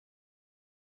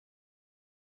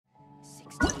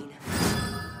16.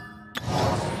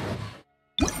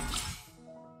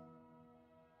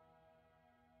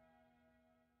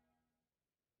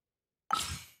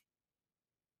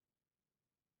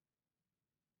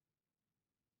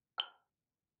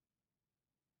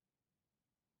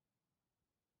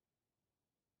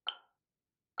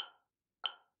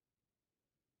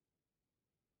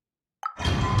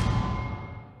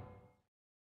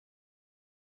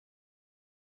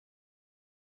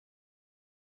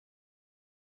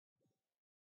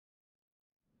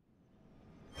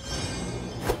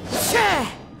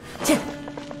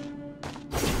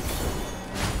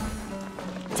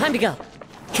 Time to go.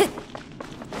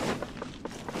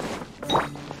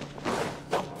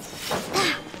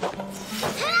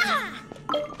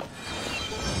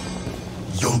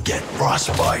 You'll get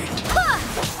frostbite.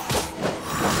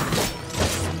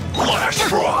 Flash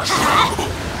frost.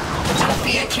 Don't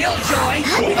be a killjoy.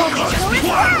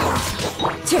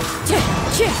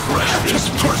 Freshness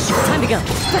preserved. Time to go.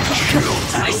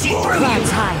 I see through you.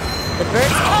 Clouds high. The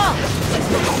birds call.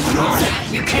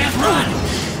 You can't run.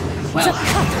 Well,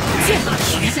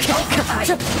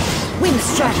 wind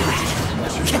strike.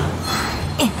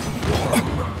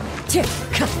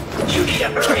 You need to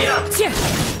hurry up.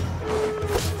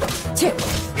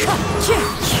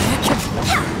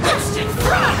 Roast and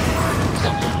fry.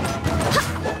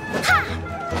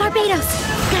 Barbados,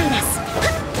 guide us.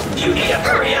 You need to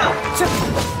hurry up.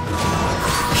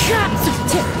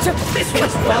 This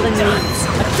was well done.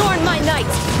 Adorn my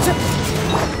night.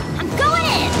 I'm going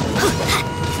in.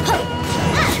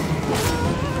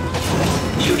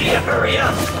 You need to hurry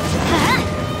up.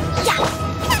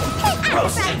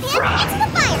 Roast and fry. It's the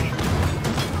fire.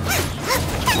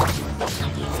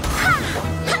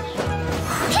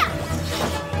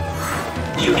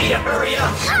 You need to hurry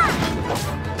up.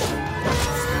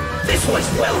 This was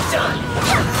well done.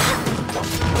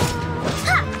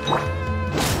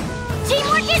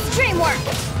 Teamwork is dreamwork.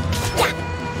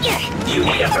 You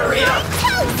need to hurry up.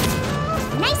 Toast.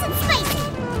 Nice and spicy.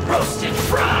 Roast and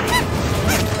fry.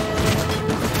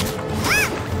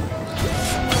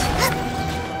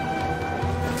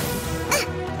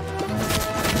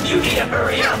 You need to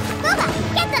hurry up. Boba,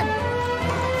 get them.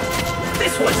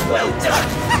 This was well done.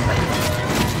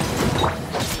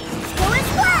 Go and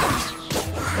fly.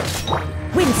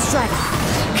 Wind strike.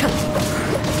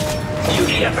 You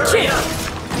need to hurry up.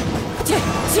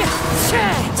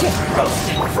 Roast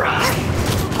and fry.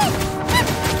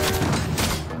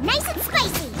 Nice and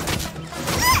spicy.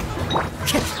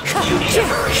 You need to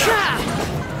hurry up.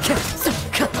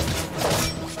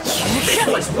 This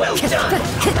was well done.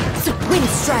 Wind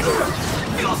strike.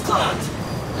 Feel clogged.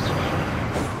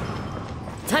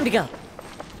 Time to go.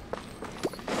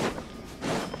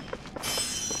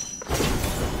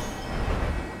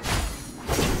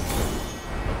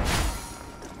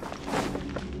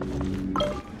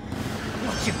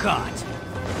 What you got?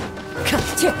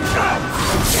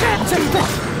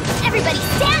 Everybody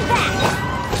stand back.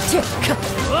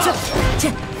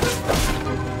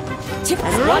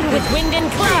 As one with wind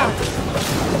and cloud.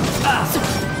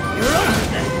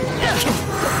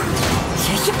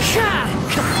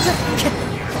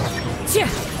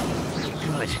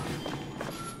 Good.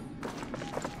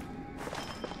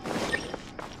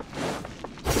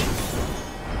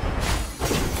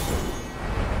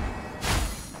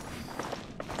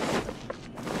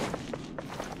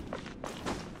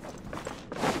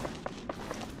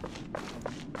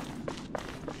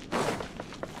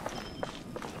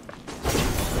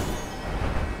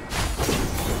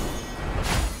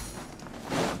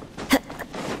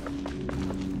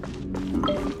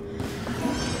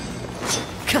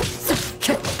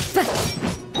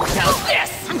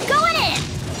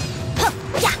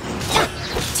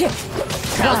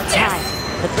 How's this?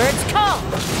 The birds call.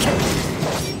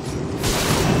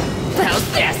 How's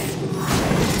this?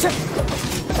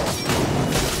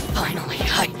 Finally,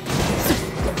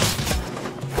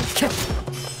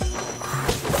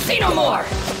 see no more.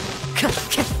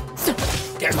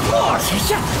 There's more.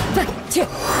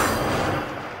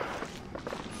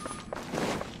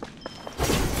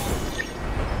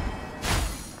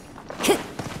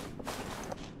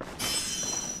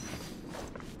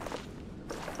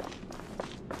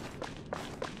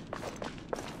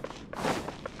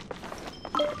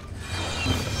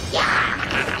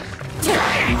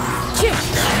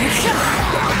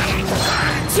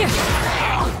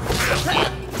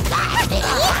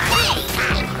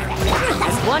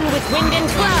 As one with wind and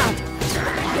cloud.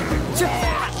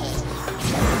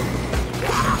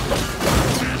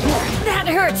 That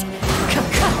hurts.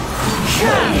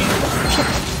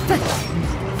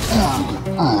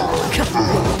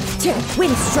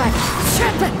 Wind strike.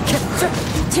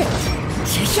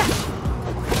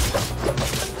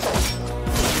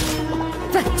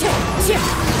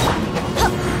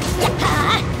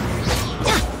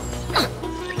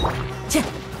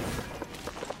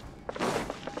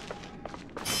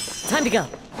 Time to go.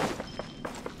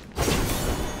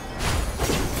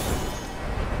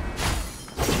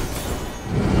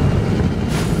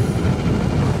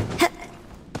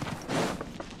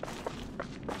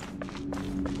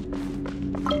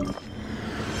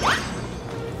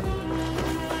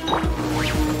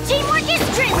 Teamwork is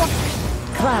dreamwork!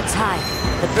 Clouds high.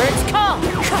 The birds call.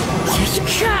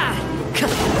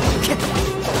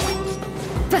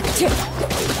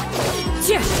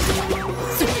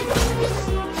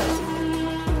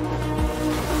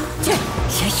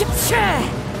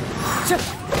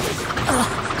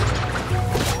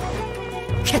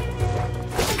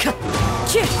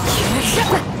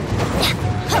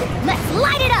 Let's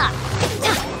light it up!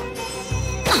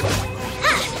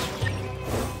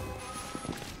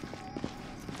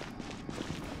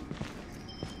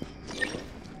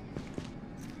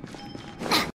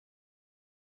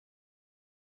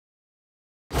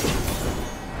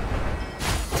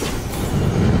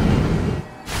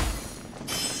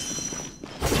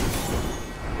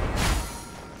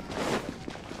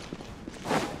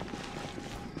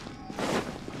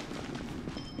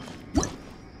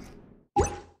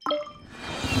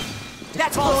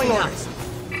 That's following up.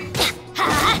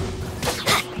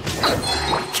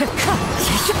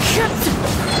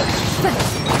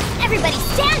 Everybody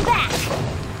stand back!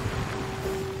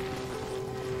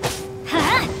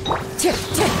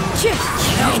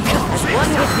 As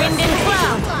one with wind and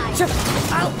cloud.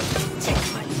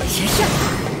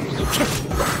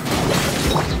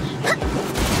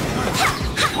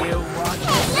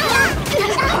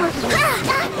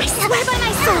 I swear by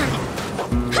my sword!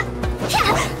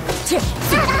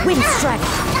 Wind strike.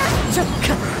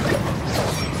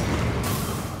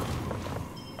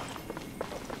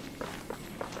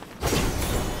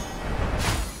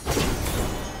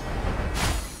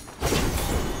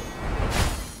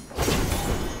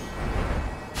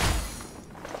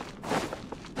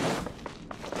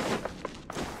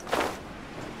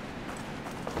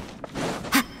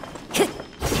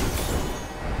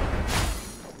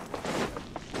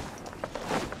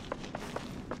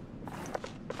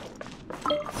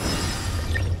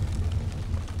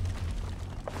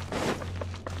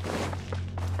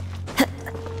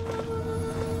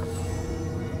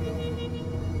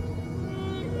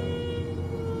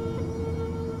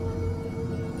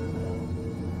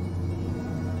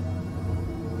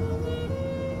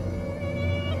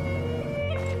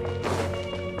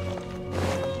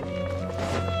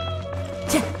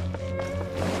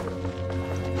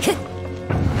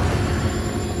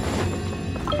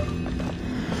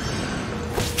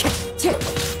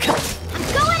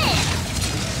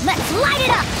 Light it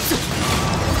up!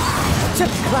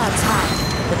 Clouds high.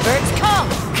 The birds call.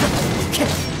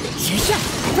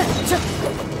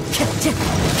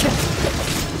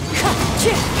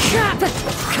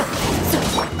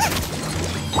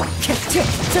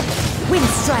 Wind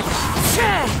strike.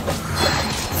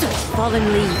 Fallen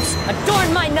leaves. Adorn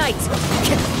my night.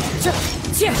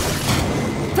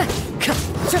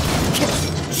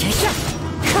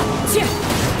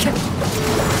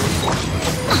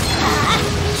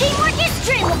 Teamwork is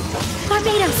dreamwork!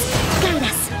 Barbados, guide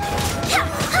us!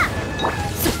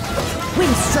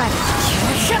 Wind strike.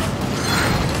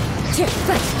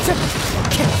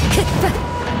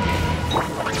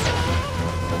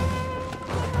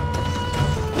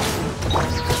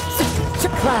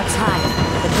 Clouds high.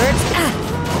 The birds.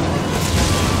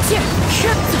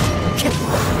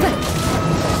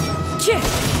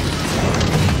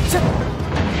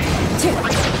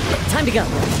 Time to go. Out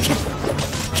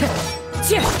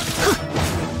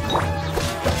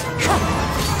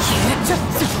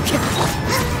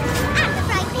the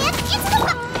frying pan, into the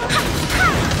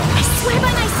I swear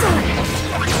by my sword!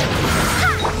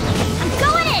 I'm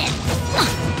going in!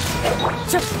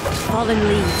 Fallen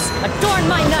leaves. Adorn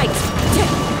my night.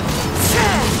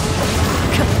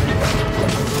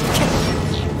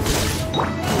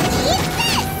 Eat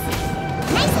this!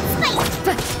 Nice and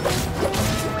spicy!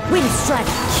 Wind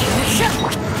strike.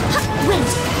 Wind,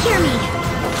 hear me!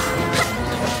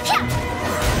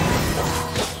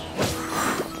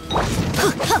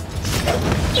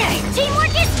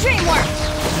 Teamwork is dreamwork!